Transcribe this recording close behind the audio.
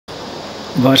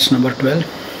Verse number 12.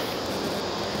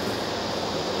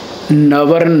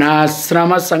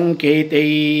 Navarnasrama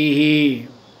sanketaihi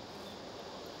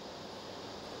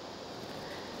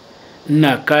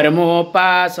na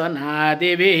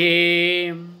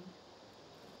karmopasanadivihi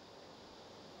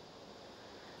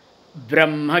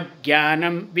brahma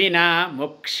jnanam vina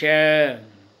moksha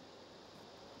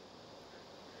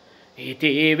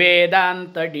iti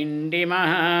Vedanta Dindima.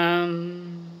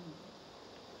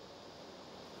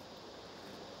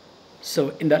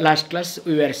 So in the last class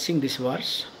we were seeing this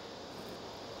verse,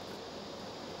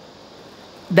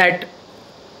 that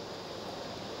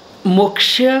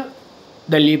moksha,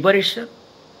 the liberation,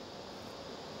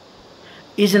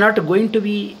 is not going to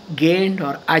be gained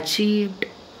or achieved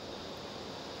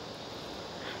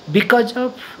because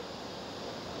of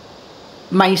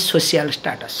my social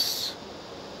status.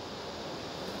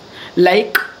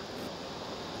 Like,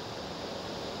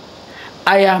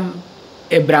 I am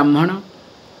a Brahmana,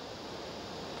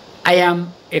 I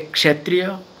am a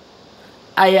Kshatriya,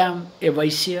 I am a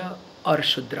Vaishya or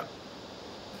Shudra.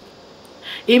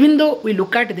 Even though we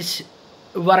look at this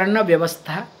Varna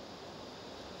Vyavastha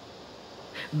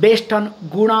based on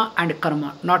Guna and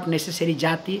Karma, not necessarily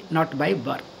Jati, not by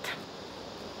birth.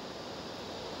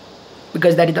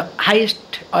 Because that is the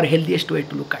highest or healthiest way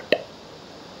to look at.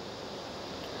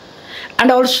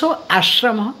 And also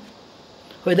ashrama,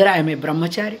 whether I am a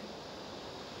brahmachari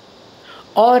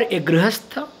or a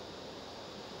grihastha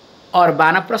or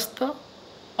vanaprastha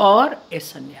or a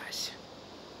sannyasi.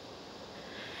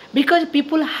 Because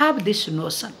people have this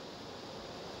notion.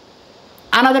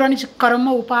 Another one is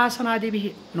karma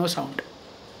upasanadivihi, no sound.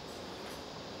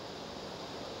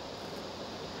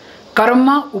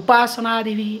 Karma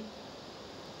upasanadivihi,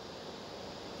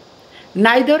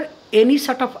 neither any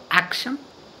sort of action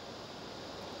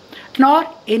nor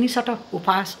any sort of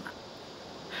upasana.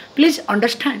 Please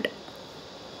understand,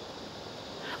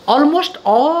 almost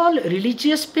all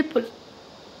religious people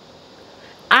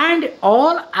and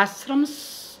all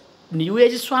ashrams, New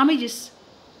Age Swamijis,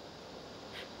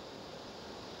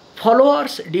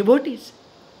 followers, devotees,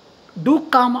 do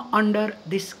come under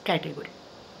this category.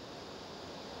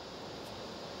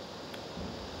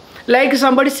 Like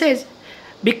somebody says,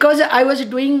 because I was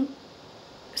doing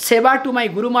seva to my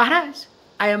Guru Maharaj,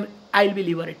 I'll be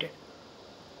liberated.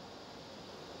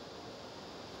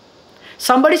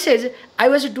 Somebody says, I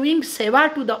was doing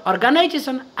seva to the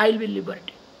organization, I'll be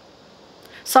liberated.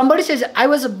 Somebody says, I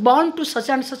was born to such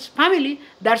and such family,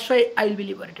 that's why I'll be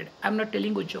liberated. I'm not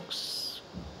telling you jokes.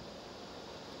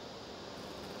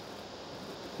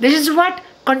 This is what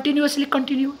continuously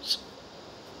continues.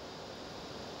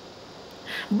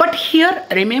 But here,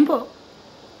 remember,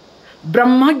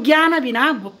 Brahma Jnana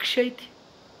vina mokshaiti.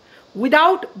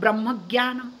 Without Brahma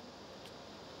Jnana.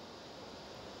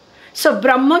 So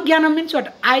Brahma Jnana means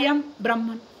what? I am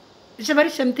Brahman. It's a very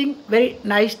something very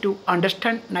nice to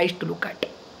understand, nice to look at.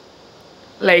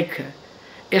 Like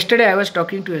yesterday I was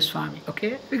talking to a Swami,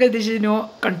 okay? Because this is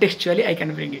contextually I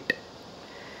can bring it.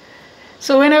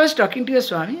 So when I was talking to a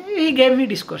Swami, he gave me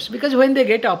discourse. Because when they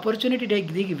get opportunity, they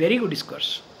give very good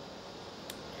discourse.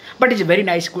 But it's a very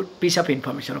nice, good piece of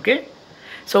information, okay?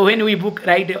 So when we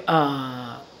write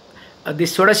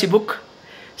this Sodashi book,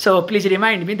 so please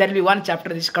remind me, there will be one chapter,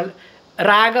 this is called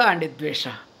Raga and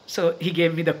Dvesha. So he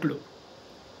gave me the clue.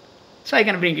 So I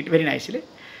can bring it very nicely.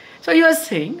 So he was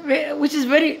saying, which is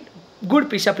very good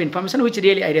piece of information, which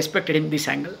really I respected him this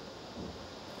angle.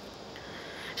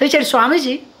 So he said,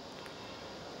 Swamiji,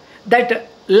 that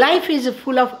life is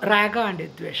full of Raga and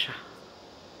Dvesha.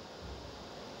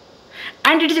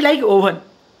 And it is like oven,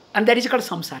 and that is called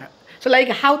samsara. So like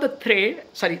how the thread,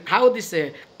 how this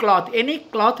cloth, any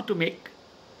cloth to make,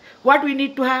 what we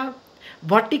need to have?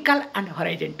 Vertical and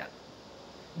horizontal.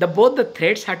 Both the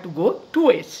threads have to go two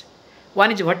ways.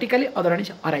 One is vertically, other one is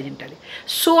horizontally.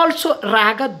 So also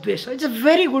Raga Dvesha. It's a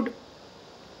very good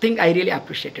thing I really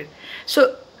appreciated.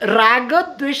 So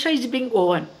Raga Dvesha is being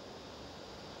woven.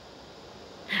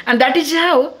 And that is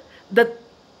how the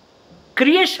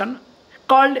creation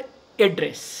called a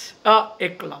dress, a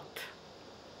cloth.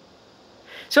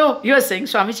 So you are saying,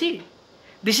 Swamiji,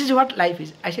 this is what life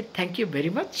is. I said, thank you very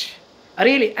much.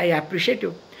 Really, I appreciate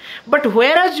you. But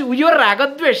where is your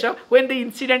Raga Dvesha when the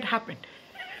incident happened?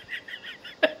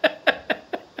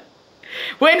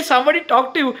 When somebody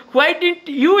talked to you, why didn't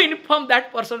you inform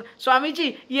that person,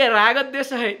 Swamiji, ye Raga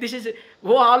Dvesha hai. This is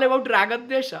all about Raga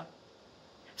Dvesha.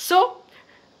 So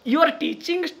your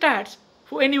teaching starts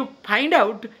when you find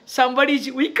out somebody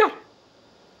is weaker.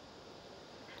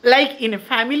 Like in a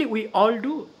family, we all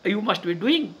do. You must be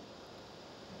doing.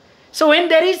 So when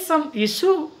there is some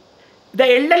issue, the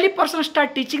elderly person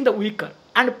start teaching the weaker.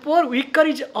 and poor weaker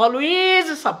is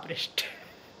always suppressed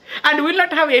and will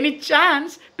not have any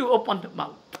chance to open the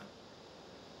mouth.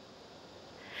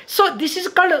 So this is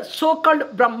called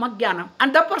so-called Brahma Jnanam.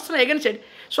 And the person again said,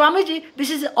 Swamiji, this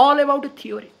is all about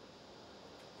theory.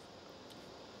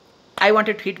 I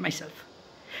wanted to hit myself.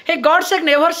 Hey, God said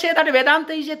never say that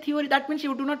Vedanta is a theory. That means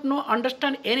you do not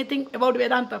understand anything about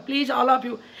Vedanta. Please, all of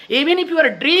you, even if you are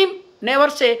a dream, never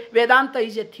say Vedanta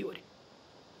is a theory.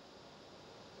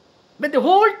 But the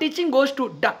whole teaching goes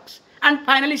to ducks. And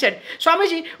finally said,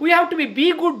 Swamiji, we have to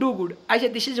be good, do good. I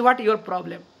said, this is what your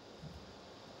problem.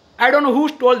 I don't know who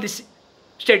told this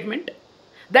statement.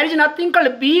 There is nothing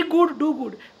called be good, do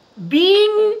good.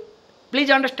 Being, please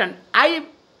understand,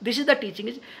 this is the teaching,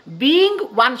 is being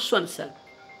one's own self.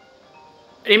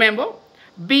 Remember,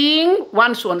 being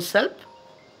one's own self.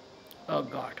 Oh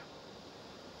God.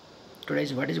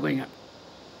 Today what is going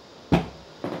on?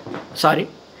 Sorry.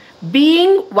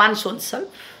 Being one's own self,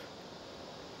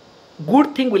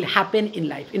 good thing will happen in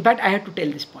life. In fact, I have to tell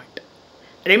this point.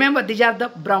 Remember, these are the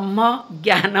Brahma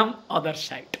Jnanam other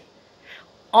side.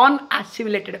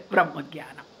 Unassimilated Brahma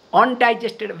Jnanam,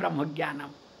 undigested Brahma Jnanam,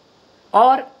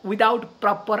 or without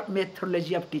proper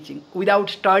methodology of teaching, without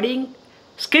studying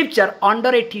scripture under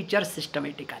a teacher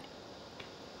systematically.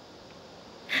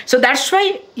 So that's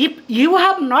why if you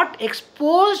have not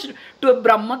exposed to a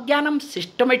Brahma Jnanam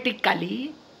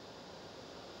systematically,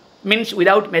 means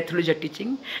without methodology of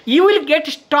teaching, you will get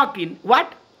stuck in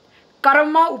what?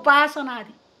 Karma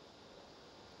upasanadi.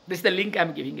 This is the link I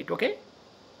am giving it, okay?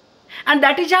 And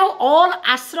that is how all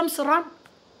ashrams run.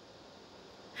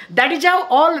 That is how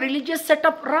all religious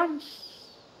setup runs.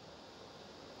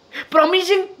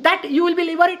 Promising that you will be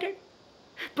liberated.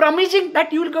 Promising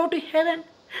that you will go to heaven.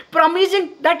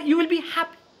 Promising that you will be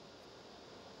happy.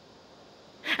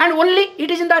 And only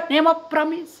it is in the name of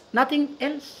promise, nothing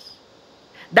else.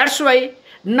 That's why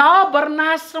na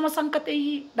varnashrama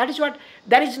sankatehi. That is what,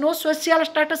 there is no social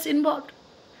status involved,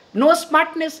 no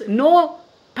smartness, no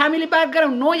family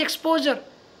background, no exposure,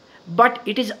 but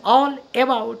it is all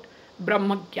about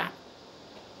Brahma Jnana.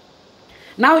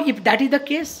 Now if that is the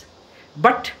case,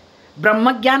 but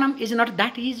Brahma Jnanam is not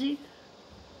that easy,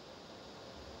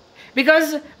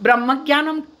 because Brahma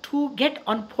Jnanam to get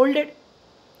unfolded,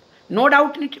 no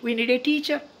doubt we need a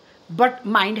teacher, but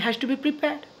mind has to be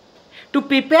prepared. To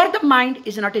prepare the mind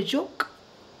is not a joke.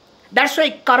 That's why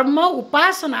karma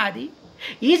upasanadi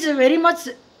is very much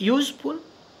useful,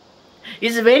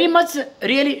 is very much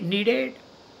really needed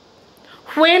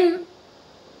when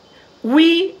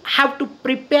we have to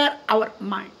prepare our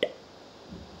mind.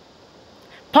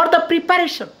 For the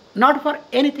preparation, not for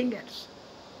anything else.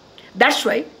 That's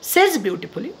why says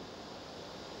beautifully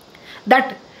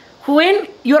that when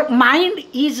your mind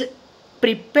is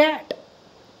prepared,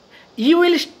 you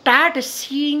will start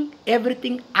seeing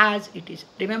everything as it is.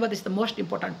 Remember, this is the most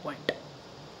important point.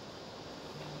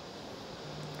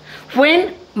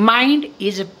 When mind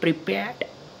is prepared,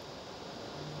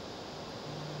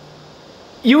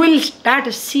 you will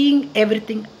start seeing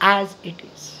everything as it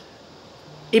is.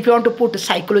 If you want to put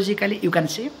psychologically, you can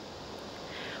say,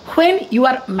 when you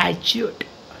are matured,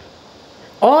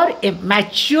 or a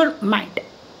mature mind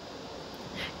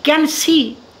can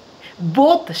see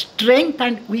both strength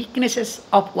and weaknesses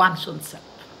of one's own self.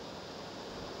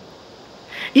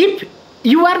 If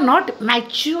you are not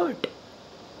matured,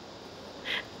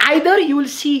 either you will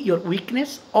see your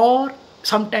weakness or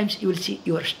sometimes you will see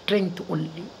your strength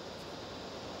only.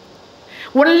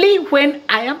 Only when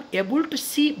I am able to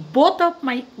see both of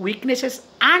my weaknesses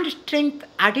and strength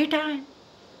at a time,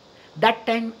 that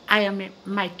time I am a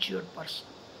mature person.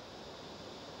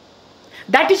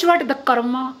 That is what the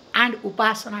karma and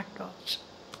upasana does.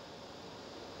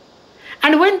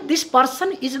 And when this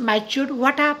person is matured,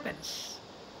 what happens?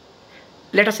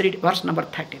 Let us read verse number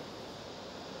 13.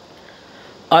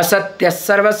 Asatya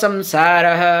sarva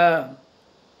samsaraha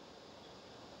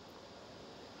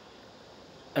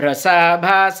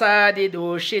rasabhasadi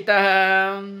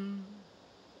dushitaha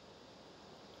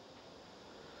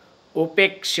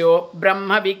upeksho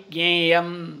brahma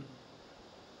vigyeyam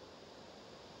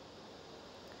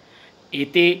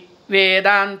iti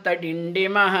Vedanta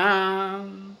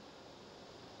Dindima.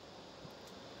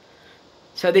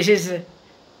 So this is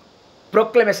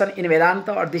proclamation in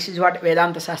Vedanta, or this is what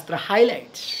Vedanta Shastra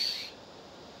highlights.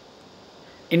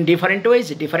 In different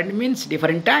ways, different means,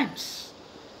 different times.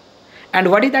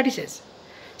 And what is that he says?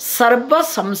 Sarva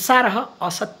samsaraha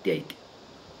asatya iti.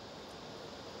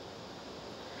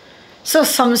 So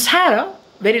samsara,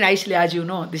 very nicely, as you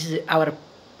know, this is our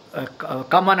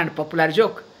common and popular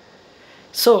joke.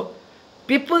 So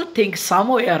people think some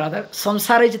way or other,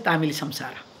 samsara is Tamil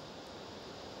samsara.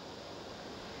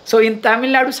 So in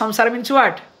Tamil Nadu, samsara means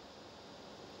what?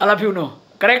 All of you know,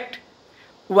 correct?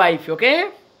 Wife, okay?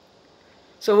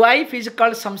 So wife is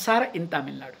called samsara in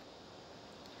Tamil Nadu.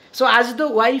 So as the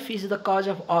wife is the cause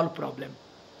of all problem.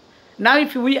 Now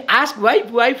if we ask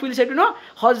wife will say,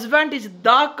 husband is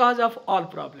the cause of all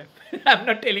problem. I'm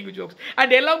not telling you jokes.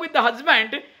 And along with the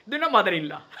husband,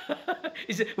 mother-in-law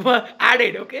is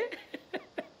added, okay?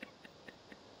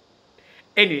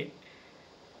 Anyway,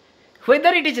 whether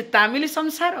it is Tamil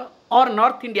samsara or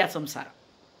North India samsara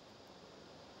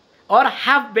or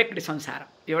half-baked samsara,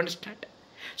 you understand?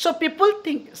 So people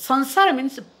think samsara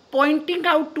means pointing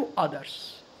out to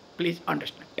others. Please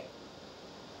understand.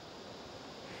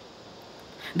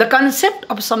 The concept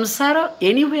of samsara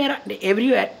anywhere and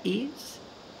everywhere is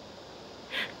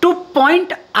to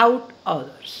point out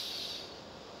others.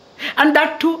 And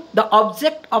that too, the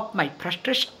object of my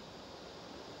frustration,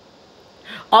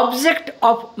 object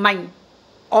of my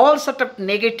all sort of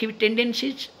negative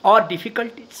tendencies or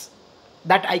difficulties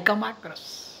that I come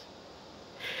across.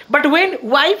 But when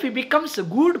wife becomes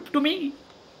good to me,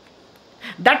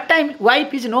 that time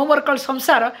wife is no more called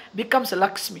samsara, becomes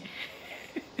Lakshmi.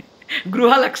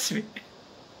 Gruha Lakshmi.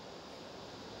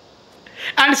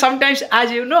 And sometimes,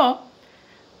 as you know,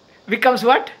 becomes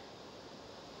what?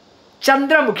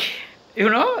 Chandramukhi.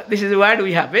 This is a word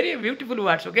we have. Very beautiful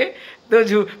words, okay? Those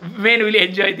who, men will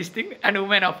enjoy this thing and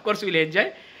women of course will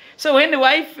enjoy. So when the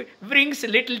wife brings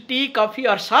little tea, coffee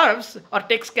or serves or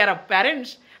takes care of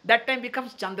parents, that time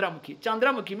becomes Chandramukhi.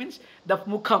 Chandramukhi means the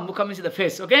mukham. Mukham means the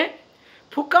face, okay?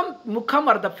 Mukham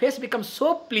or the face becomes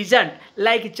so pleasant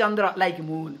like Chandra, like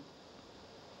moon.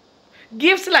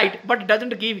 Gives light but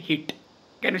doesn't give heat.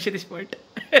 Can you see this point?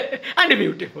 And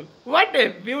beautiful. What a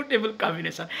beautiful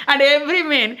combination. And every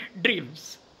man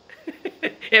dreams.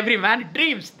 Every man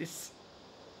dreams this.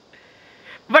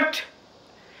 But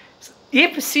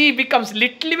if she becomes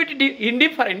little bit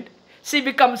indifferent, she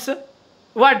becomes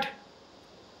what?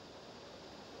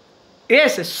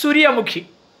 Yes, Suryamukhi.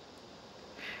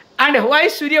 And why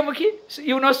Suryamukhi?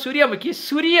 You know Suryamukhi.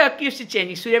 Surya keeps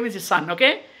changing. Surya means the sun,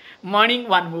 okay? Morning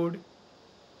one mood.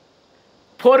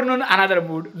 Forenoon another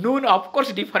mood. Noon of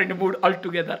course different mood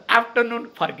altogether. Afternoon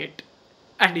forget.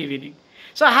 And evening.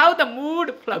 So how the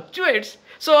mood fluctuates,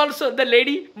 so also the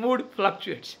lady mood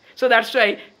fluctuates. So that's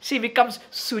why she becomes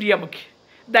Suryamukhi.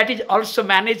 That is also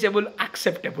manageable,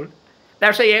 acceptable.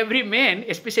 That's why every man,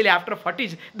 especially after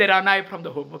 40s, they run away from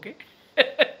the home, okay?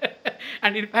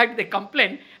 And in fact, they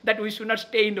complain that we should not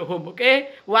stay in the home, okay?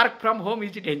 Work from home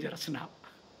is dangerous now.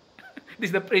 This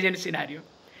is the present scenario.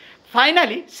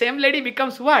 Finally, same lady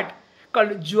becomes what?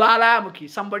 Called Jwalamukhi.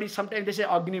 Sometimes they say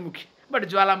Agni-mukhi. But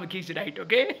Jwalamukhi is right,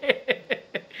 okay?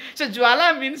 So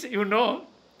Jwala means,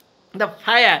 the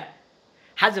fire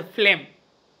has a flame.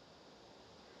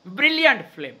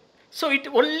 Brilliant flame. So it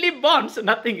only burns,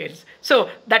 nothing else. So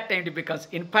that time it becomes,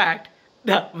 in fact,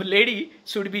 the lady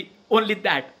should be only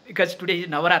that. Because today is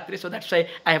Navaratri, so that's why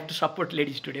I have to support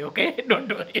ladies today, okay? Don't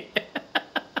worry.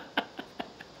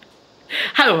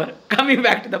 However, coming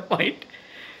back to the point,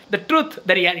 the truth,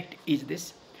 the reality is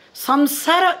this.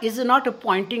 Samsara is not a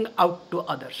pointing out to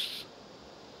others.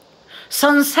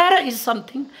 Samsara is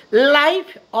something,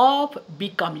 life of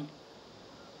becoming.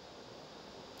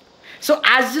 So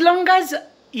as long as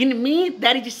in me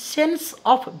there is a sense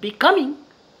of becoming,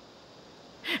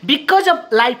 because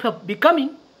of life of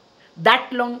becoming,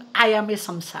 that long I am a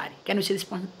samsari. Can you see this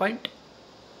point?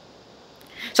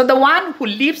 So the one who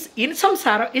lives in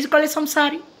samsara is called a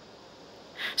samsari.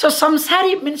 So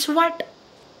samsari means what?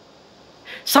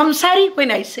 Samsari,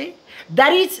 when I say,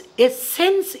 there is a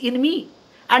sense in me.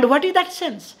 And what is that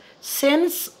sense?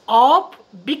 Sense of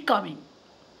becoming.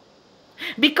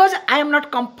 Because I am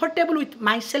not comfortable with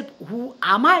myself, who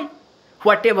am I?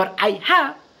 Whatever I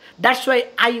have, that's why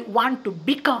I want to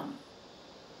become.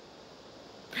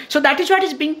 So that is what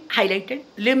is being highlighted.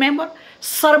 Remember,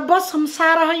 sarva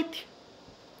samsara iti.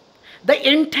 The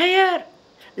entire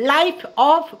life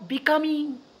of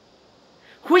becoming,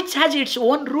 which has its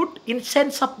own root in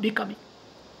sense of becoming,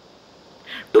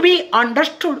 to be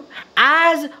understood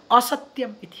as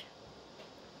asatyam iti.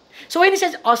 So when he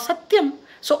says asatyam,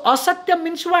 so asatyam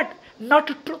means what?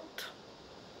 Not truth.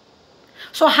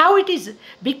 So how it is?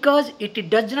 Because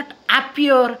it does not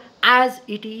appear as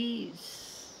it is.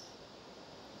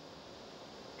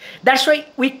 That's why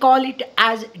we call it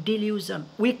as delusion.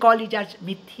 We call it as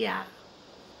mithya.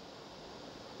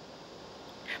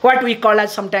 What we call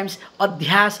as sometimes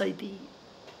adhyasa iti.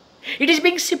 It is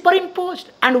being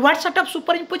superimposed. And what sort of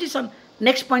superimposition?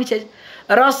 Next point says,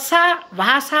 rasa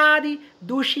bhasadi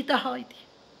dushitaha iti.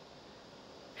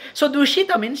 So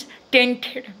dushita means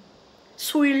tainted,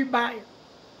 swilled by.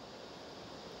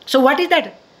 So what is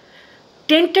that?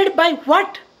 Tainted by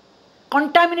what?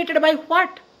 Contaminated by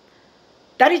what?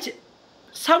 There is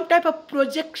some type of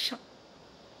projection.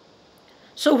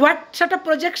 So what sort of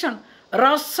projection?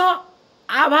 Rasa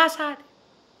abhasad.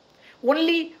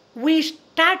 Only we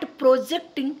start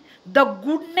projecting the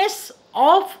goodness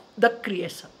of the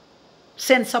creation.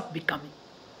 Sense of becoming.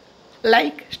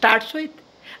 Like starts with,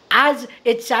 as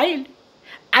a child,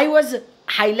 I was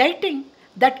highlighting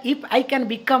that if I can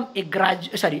become a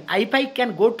if I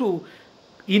can go to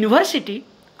university,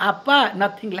 appa,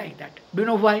 nothing like that. Do you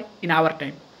know why? In our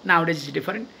time. Nowadays it's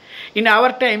different. In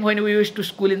our time, when we used to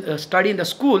study in the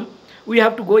school, we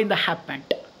have to go in the half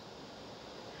pant.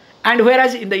 And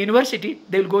whereas in the university,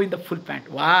 they will go in the full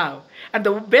pant. Wow. And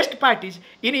the best part is,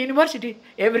 in university,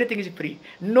 everything is free.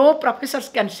 No professors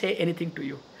can say anything to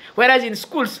you. Whereas in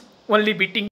schools, only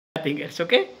beating, nothing else,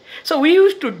 okay? So we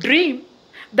used to dream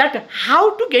that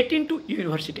how to get into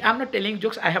university. I'm not telling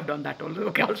jokes, I have done that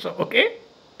also, okay?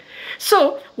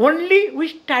 So only we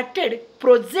started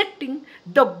projecting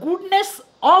the goodness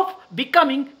of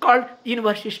becoming called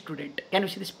university student. Can you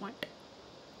see this point?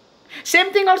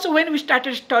 Same thing also when we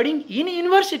started studying in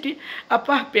university,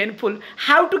 painful,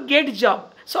 how to get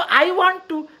job. So I want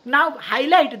to now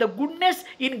highlight the goodness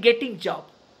in getting job.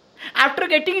 After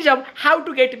getting job, how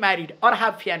to get married or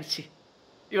have fiancé.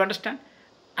 You understand?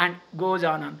 And goes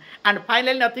on. And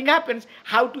finally nothing happens,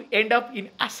 how to end up in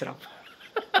ashram.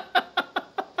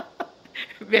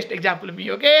 Best example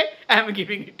me, okay? I am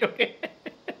giving it, okay?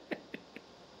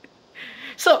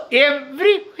 So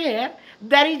everywhere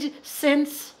there is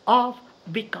sense of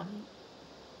becoming.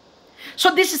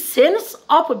 So this sense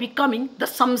of becoming, the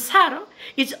samsara,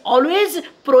 is always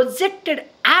projected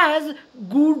as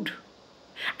good.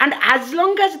 And as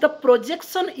long as the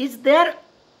projection is there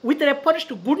with reference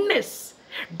to goodness,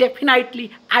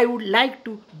 definitely I would like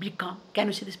to become. Can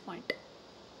you see this point?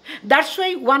 That's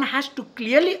why one has to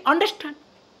clearly understand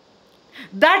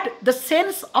that the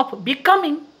sense of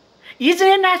becoming is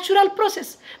a natural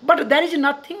process, but there is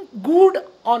nothing good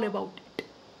all about it.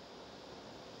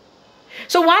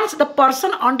 So once the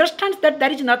person understands that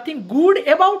there is nothing good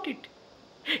about it,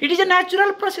 it is a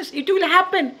natural process, it will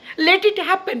happen, let it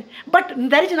happen, but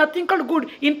there is nothing called good.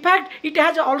 In fact, it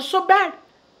has also bad.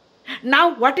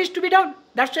 Now what is to be done?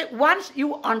 That's why once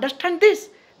you understand this,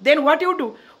 then what you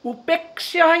do?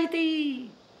 Upeksha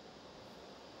iti.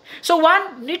 So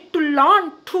one need to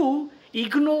learn to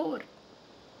ignore.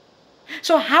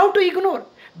 So how to ignore?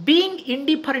 Being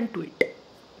indifferent to it.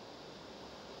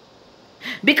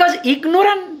 Because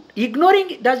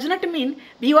ignoring does not mean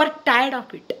you are tired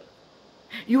of it.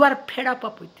 You are fed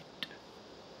up with it.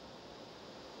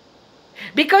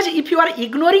 Because if you are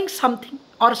ignoring something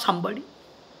or somebody,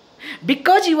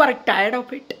 because you are tired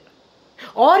of it,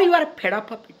 or you are fed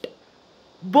up of it,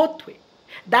 both way,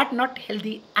 that not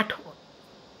healthy at all.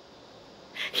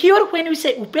 Here when we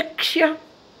say upeksha,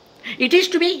 it is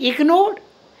to be ignored,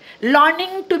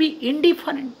 learning to be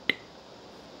indifferent.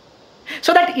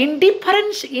 So that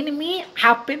indifference in me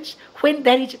happens when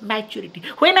there is maturity.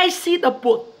 When I see the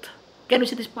both. Can you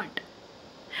see this point?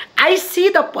 I see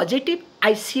the positive,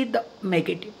 I see the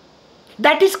negative.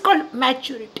 That is called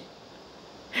maturity.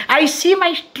 I see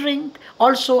my strength,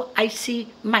 also I see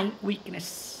my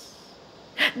weakness.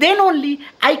 Then only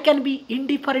I can be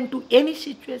indifferent to any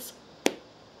situation.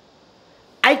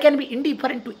 I can be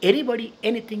indifferent to anybody,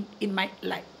 anything in my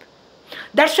life.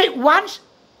 That's why once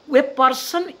a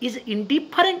person is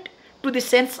indifferent to the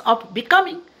sense of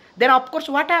becoming, then of course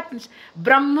what happens?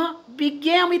 Brahma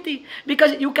vigyamiti.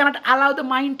 Because you cannot allow the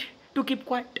mind to keep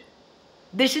quiet.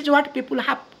 This is what people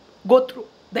have go through,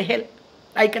 the hell,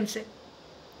 I can say.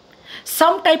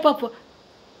 Some type of,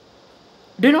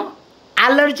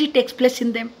 allergy takes place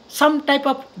in them. Some type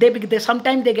of,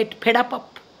 sometimes they get fed up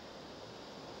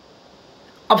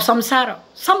of samsara.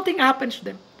 Something happens to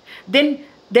them. Then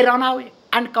they run away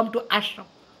and come to ashram.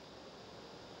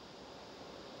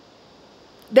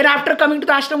 Then after coming to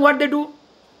the ashram, what they do?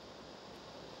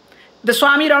 The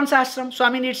Swami runs ashram.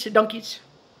 Swami needs donkeys.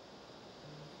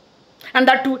 And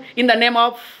that too in the name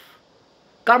of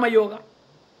karma yoga.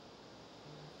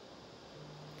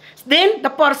 Then the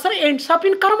person ends up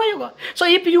in karma yoga. So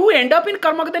if you end up in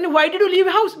karma, then why did you leave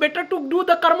house? Better to do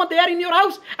the karma there in your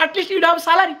house. At least you will have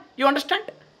salary. You understand?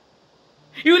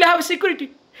 You will have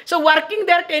security. So working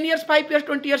there 10 years, 5 years,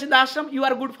 20 years in the ashram, you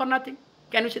are good for nothing.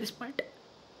 Can you see this point?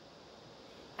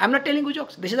 I am not telling you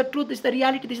jokes. This is the truth. This is the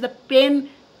reality. This is the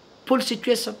painful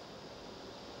situation.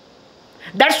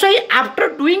 That's why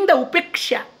after doing the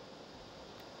upeksha,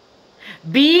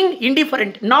 being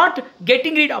indifferent, not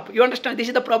getting rid of, you understand, this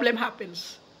is the problem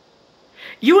happens.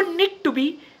 You need to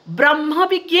be Brahma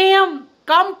Vigyam,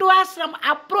 come to ashram,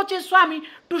 approach a Swami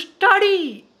to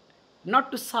study,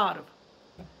 not to serve.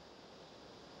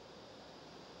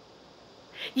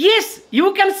 Yes,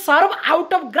 you can serve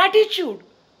out of gratitude,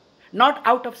 not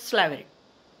out of slavery,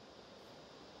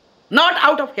 not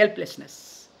out of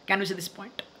helplessness. Can you see this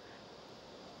point?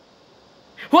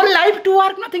 Whole life to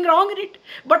work, nothing wrong in it.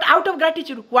 But out of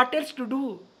gratitude, what else to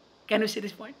do? Can you see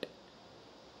this point?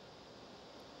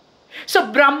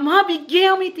 So Brahma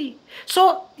Vigyamiti.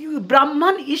 So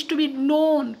Brahman is to be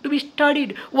known, to be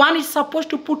studied. One is supposed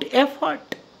to put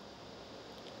effort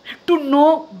to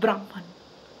know Brahman.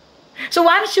 So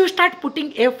once you start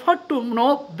putting effort to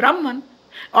know Brahman,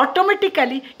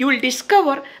 automatically you will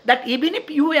discover that even if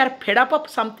you are fed up of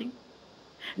something,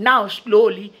 now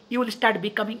slowly you will start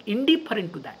becoming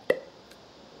indifferent to that.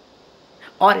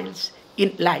 Or else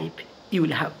in life you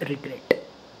will have regret.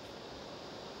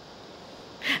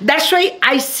 That's why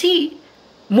I see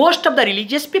most of the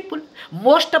religious people,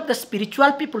 most of the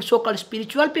spiritual people, so-called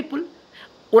spiritual people,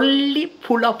 only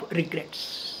full of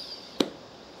regrets.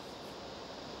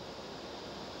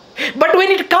 But when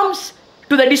it comes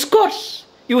to the discourse,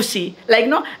 you see, like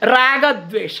Raga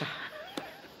Dvesha.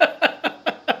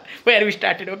 Where we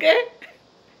started, okay?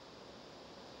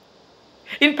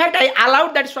 In fact, I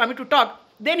allowed that Swami to talk.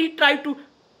 Then he tried to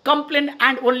complain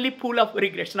and only full of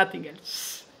regrets, nothing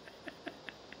else.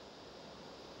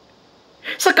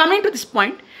 So coming to this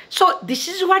point, so this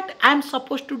is what I am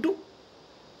supposed to do.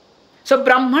 So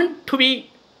Brahman to be,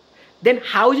 then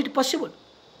how is it possible?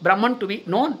 Brahman to be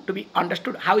known, to be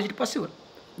understood, how is it possible?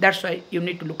 That's why you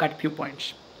need to look at few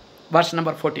points. Verse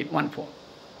number 14, 1-4.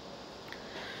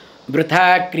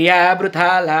 Brutha kriya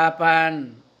brutha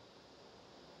lapan,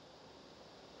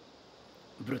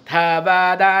 brutha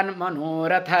vadan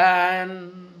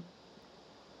manorathan,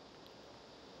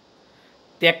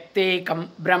 tyakte kam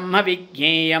brahma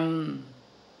vigyeyam,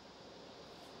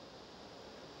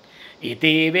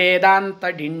 iti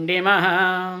Vedanta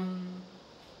Dindima.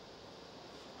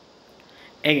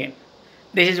 Again,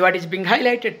 this is what is being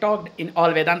highlighted, talked in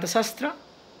all Vedanta Shastra.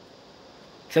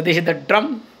 So this is the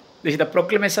drum, this is the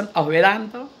proclamation of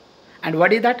Vedanta. And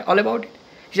what is that all about it?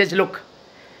 He says, look,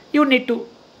 you need to,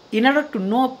 in order to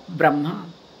know Brahma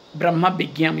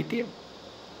Vigyamiti,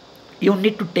 you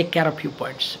need to take care of few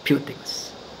points, few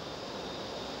things.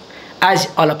 As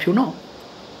all of you know,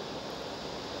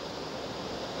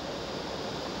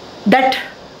 that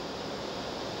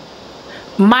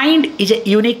mind is a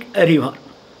unique river.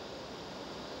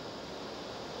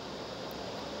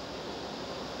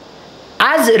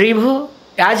 As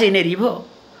in a river,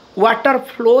 water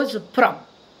flows from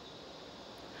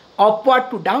upward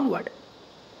to downward.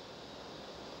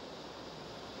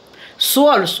 So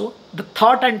also the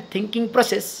thought and thinking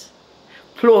process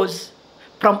flows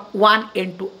from one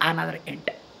end to another end.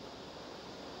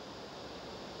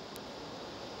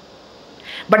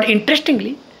 But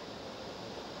interestingly,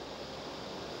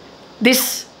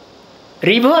 this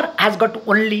river has got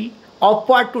only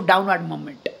upward to downward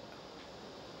movement.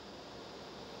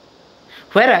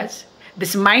 Whereas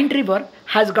this mind river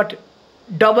has got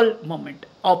double movement,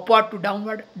 upward to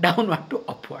downward, downward to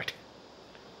upward.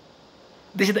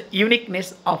 This is the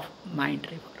uniqueness of mind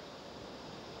river.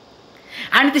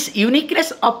 And this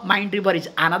uniqueness of mind river is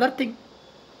another thing,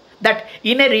 that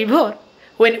in a river,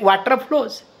 when water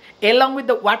flows, along with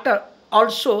the water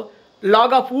also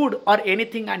log of wood or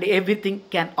anything and everything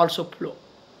can also flow.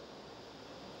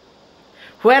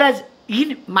 Whereas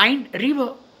in mind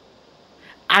river,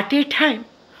 at a time,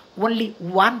 only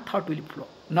one thought will flow,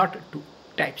 not two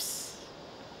types.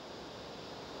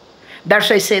 That's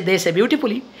why they say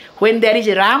beautifully, when there is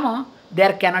a Rama,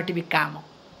 there cannot be Kama.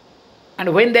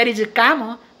 And when there is a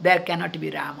Kama, there cannot be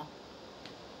Rama.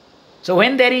 So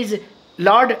when there is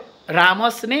Lord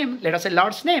Rama's name, let us say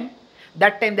Lord's name,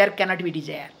 that time there cannot be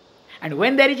desire. And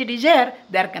when there is a desire,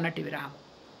 there cannot be Rama.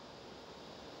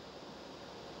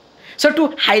 So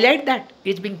to highlight that,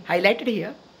 it's being highlighted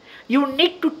here, you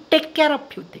need to take care of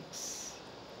few things.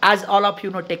 As all of you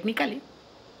know technically,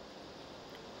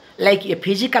 like a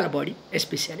physical body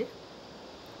especially,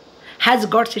 has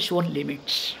got its own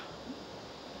limits.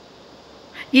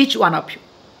 Each one of you.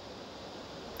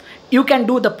 You can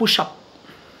do the push-up.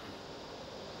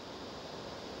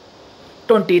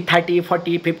 20, 30,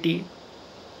 40, 50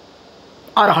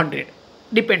 or 100.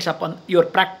 Depends upon your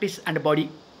practice and body.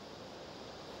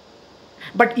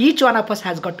 But each one of us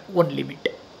has got one limit.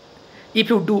 If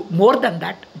you do more than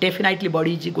that, definitely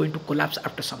body is going to collapse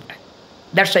after some time.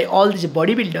 That's why all these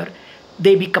bodybuilders,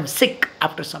 they become sick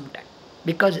after some time,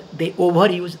 because they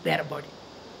overuse their body.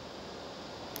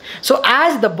 So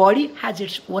as the body has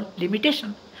its own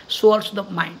limitation, so also the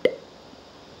mind.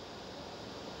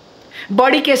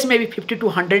 Body case maybe 50 to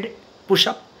 100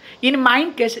 push-up. In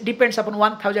mind case, depends upon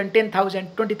 1,000,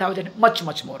 10,000, 20,000, much,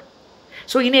 much more.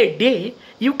 So in a day,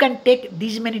 you can take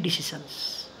these many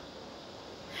decisions.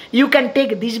 You can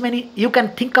take these many, you can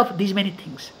think of these many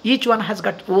things. Each one has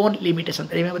got own limitation.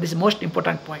 Remember, this is the most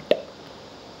important point.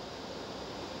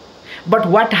 But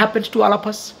what happens to all of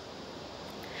us?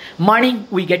 Morning,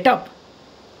 we get up.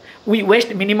 We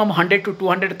waste minimum 100 to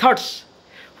 200 thoughts,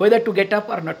 whether to get up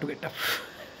or not to get up.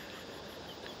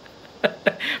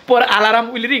 Poor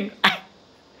alarm will ring.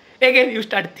 Again, you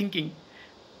start thinking.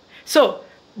 So,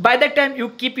 by the time you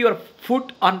keep your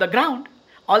foot on the ground,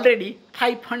 already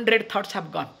 500 thoughts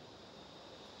have gone,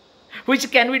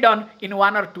 which can be done in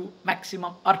 1 or 2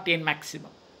 maximum or 10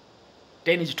 maximum.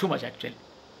 10 is too much actually.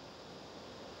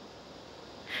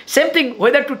 Same thing,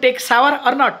 whether to take shower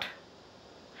or not,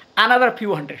 another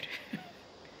few hundred.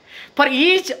 For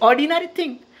each ordinary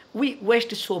thing, we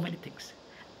waste so many things.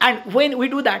 And when we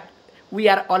do that, we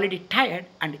are already tired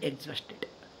and exhausted.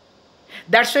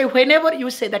 That's why whenever you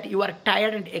say that you are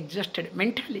tired and exhausted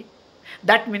mentally,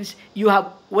 that means you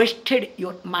have wasted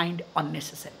your mind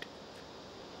unnecessarily.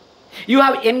 You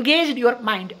have engaged your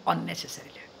mind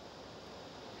unnecessarily.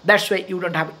 That's why you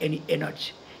don't have any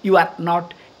energy. You are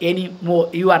not anymore,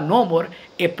 you are no more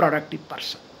a productive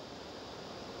person.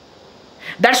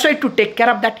 That's why to take care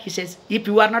of that, he says, if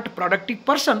you are not a productive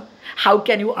person, how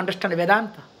can you understand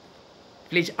Vedanta?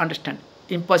 Please understand,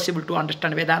 impossible to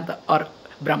understand Vedanta or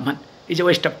Brahman. It's a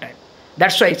waste of time.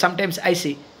 That's why sometimes I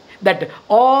see that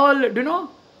all,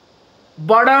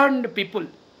 burdened people,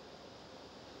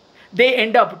 they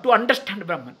end up to understand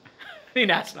Brahman in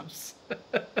ashrams.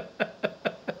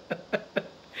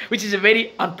 Which is a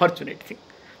very unfortunate thing.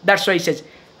 That's why he says,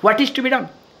 what is to be done?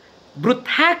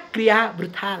 Brutha kriya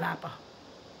brutha lapa.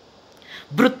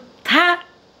 Brutha,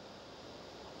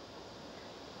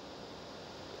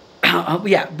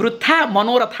 brutha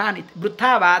manorathan,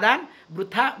 brutha vadan,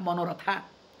 brutha manorathan.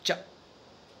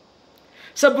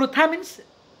 So brutha means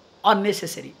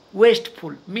unnecessary,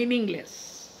 wasteful,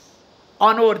 meaningless,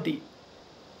 unworthy.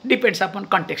 Depends upon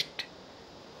context.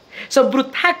 So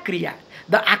brutha kriya,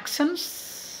 the actions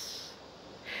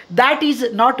that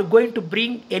is not going to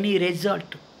bring any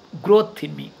result, growth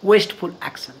in me, wasteful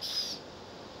actions.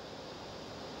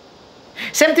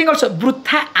 Same thing also,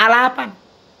 brutha alapan,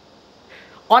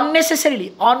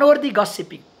 unnecessarily, unworthy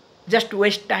gossiping, just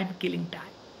waste time, killing time.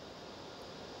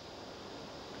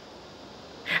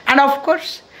 And of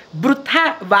course,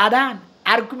 brutha vadan,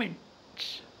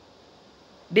 arguments,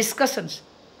 discussions,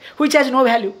 which has no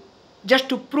value, just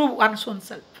to prove one's own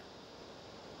self.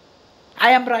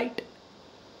 I am right.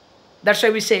 That's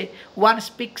why we say, one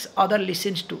speaks, other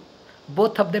listens to.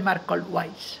 Both of them are called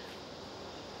wise.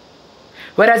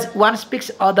 Whereas one speaks,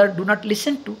 other do not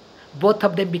listen to. Both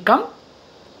of them become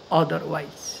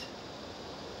otherwise.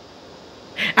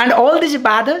 And all these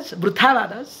vadas, brutha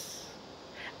vadas,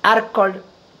 are called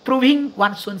proving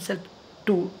one's own self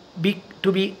to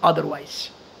be otherwise.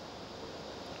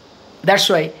 That's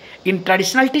why in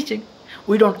traditional teaching,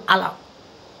 we don't allow.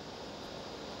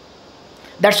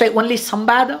 That's why only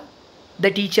sambada, the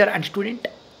teacher and student,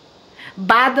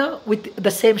 bada with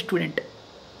the same student.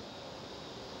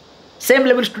 Same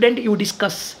level student, you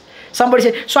discuss. Somebody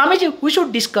says, Swamiji, we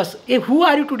should discuss. Hey, who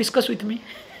are you to discuss with me?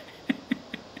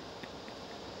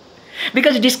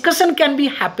 Because discussion can be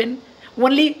happen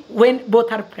only when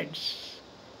both are friends,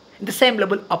 in the same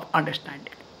level of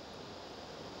understanding.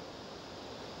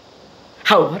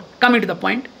 However, coming to the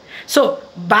point, so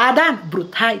badan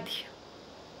brutha iti.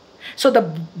 So the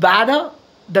bada,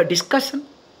 the discussion,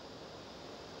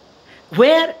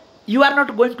 where you are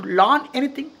not going to learn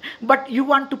anything, but you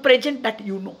want to present that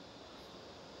you know.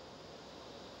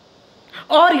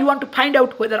 Or you want to find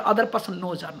out whether other person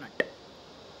knows or not.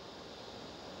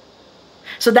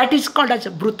 So that is called as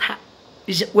a brutha.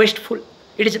 It is wasteful.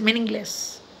 It is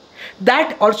meaningless.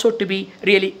 That also to be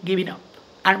really given up.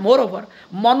 And moreover,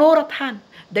 manorathan,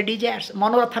 the desires.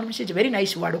 Manorathan means it's a very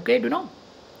nice word, okay? Do you know?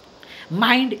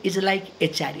 Mind is like a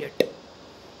chariot.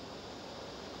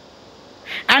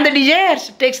 And the desires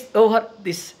takes over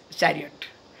this chariot,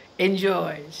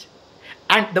 enjoys.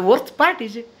 And the worst part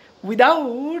is,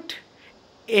 without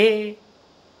a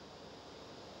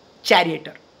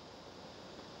charioteer,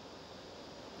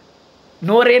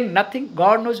 no rain, nothing,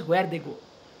 God knows where they go.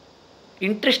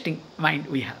 Interesting mind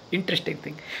we have, interesting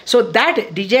thing. So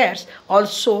that desires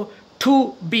also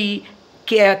to be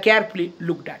carefully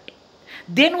looked at.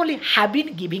 Then only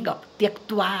having giving up,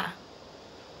 tyaktva.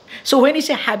 So when you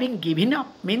say having given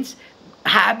up, means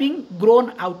having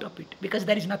grown out of it, because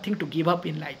there is nothing to give up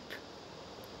in life.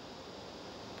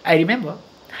 I remember,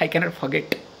 I cannot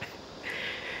forget,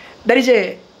 There is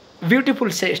a beautiful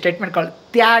statement called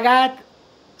Tyagat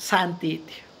Santi.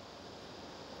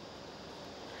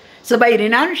 So by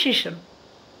renunciation,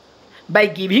 by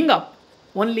giving up,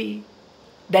 only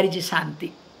there is a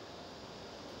Santi.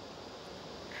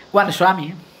 One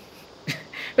Swami,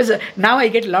 because now I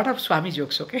get a lot of Swami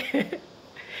jokes, okay?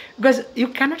 Because you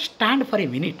cannot stand for a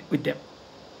minute with them.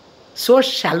 So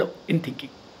shallow in thinking.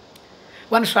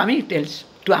 One Swami tells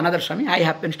to another Swami, I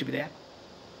happens to be there.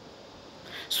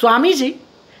 Swamiji,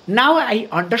 now I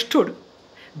understood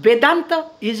Vedanta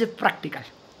is practical.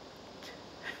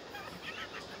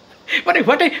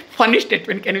 What a funny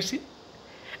statement, can you see?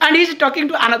 And he is talking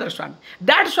to another Swami.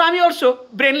 That Swami also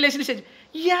brainlessly says,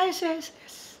 yes, yes,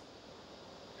 yes.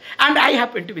 And I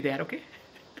happen to be there, okay?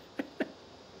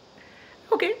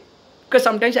 Okay, because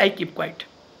sometimes I keep quiet.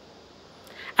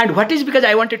 And what is because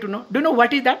I wanted to know? Do you know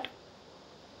what is that?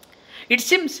 It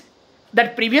seems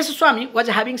that previous Swami was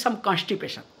having some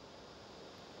constipation.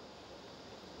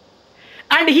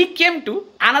 And he came to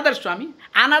another Swami.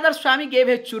 Another Swami gave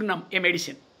a churnam, a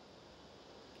medicine.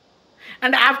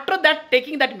 And after that,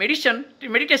 taking that meditation,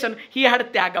 he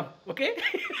had tyagam, okay?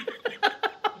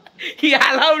 He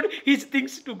allowed his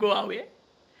things to go away.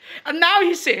 And now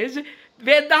he says,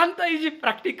 Vedanta is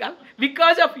practical.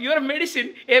 Because of your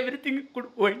medicine, everything could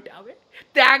went away.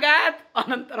 Tyagat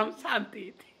anantaram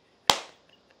santi.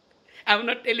 I am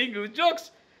not telling you jokes.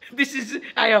 This is,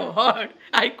 I have heard,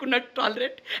 I could not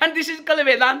tolerate. And this is called a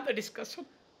Vedanta discussion.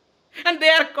 And they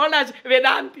are called as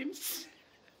Vedantins.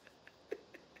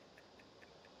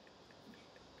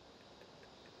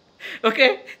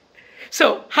 Okay?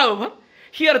 So, however,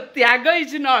 here Tyaga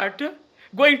is not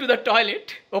going to the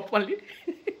toilet openly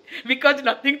because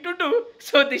nothing to do.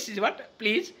 So this is what,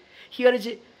 please, here is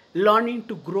learning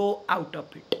to grow out of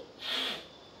it.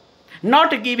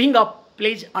 Not giving up,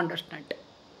 please understand.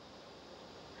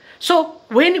 So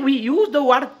when we use the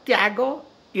word Tyaga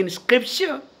in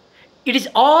scripture, it is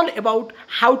all about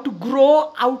how to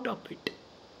grow out of it.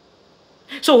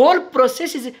 So whole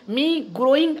process is me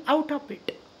growing out of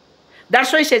it.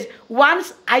 That's why he says,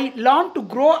 once I learn to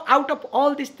grow out of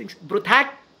all these things, brutha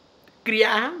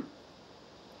kriya,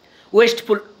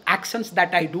 wasteful actions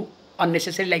that I do,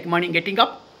 unnecessary, like morning getting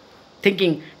up,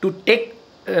 thinking to take,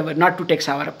 not to take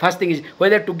shower. First thing is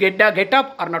whether to get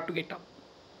up or not to get up.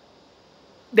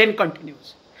 Then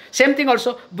continues. Same thing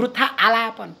also, brutha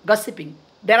alapan, gossiping.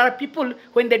 There are people,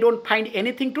 when they don't find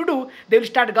anything to do, they will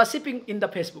start gossiping in the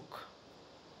Facebook.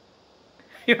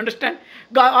 You understand?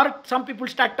 Or some people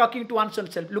start talking to oneself,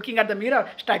 looking at the mirror,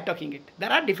 start talking it.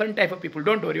 There are different type of people,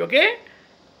 don't worry, okay?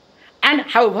 And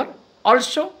however,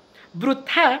 also,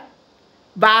 brutha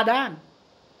badan.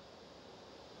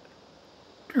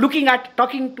 Looking at,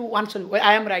 talking to oneself, well,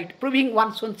 I am right, proving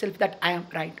oneself that I am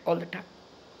right all the time.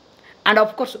 And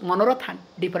of course, manorathan,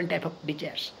 different type of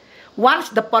desires. Once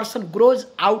the person grows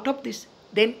out of this,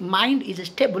 then mind is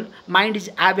stable, mind is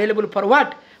available for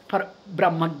what? For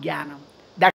Brahma Jnanam.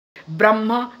 That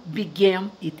Brahma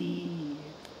Vigyam iti.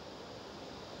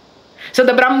 So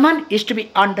the Brahman is to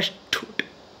be understood,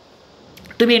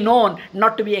 to be known,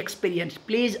 not to be experienced.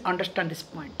 Please understand this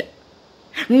point.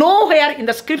 Nowhere in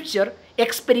the scripture,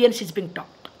 experience is being taught.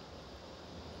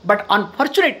 But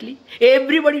unfortunately,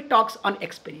 everybody talks on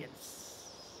experience.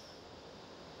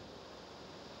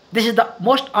 This is the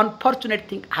most unfortunate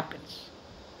thing happens.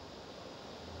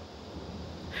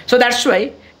 So that's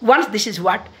why, once this is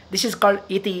what? This is called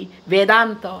iti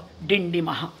Vedanta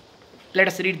Dindima. Let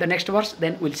us read the next verse,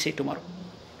 then we'll see tomorrow.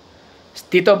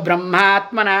 Stito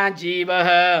brahmatmana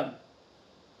jivaha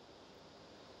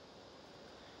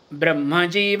brahma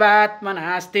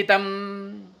jivatmana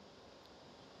stitam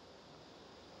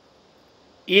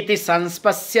iti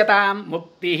sanspasyatam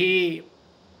muktihi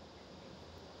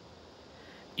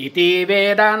iti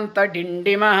Vedanta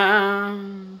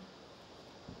Dindima.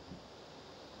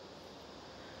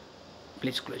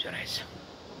 Please close your eyes.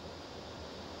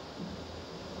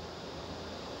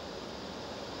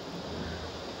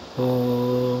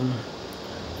 Om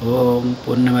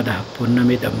Purnamadah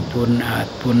Purnamidam Purnat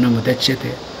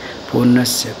Purnamudachyate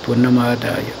Purnasya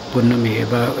Purnamadaya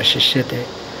Purnameva Vashishyate.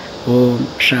 Om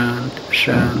Shanti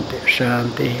Shanti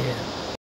Shanti.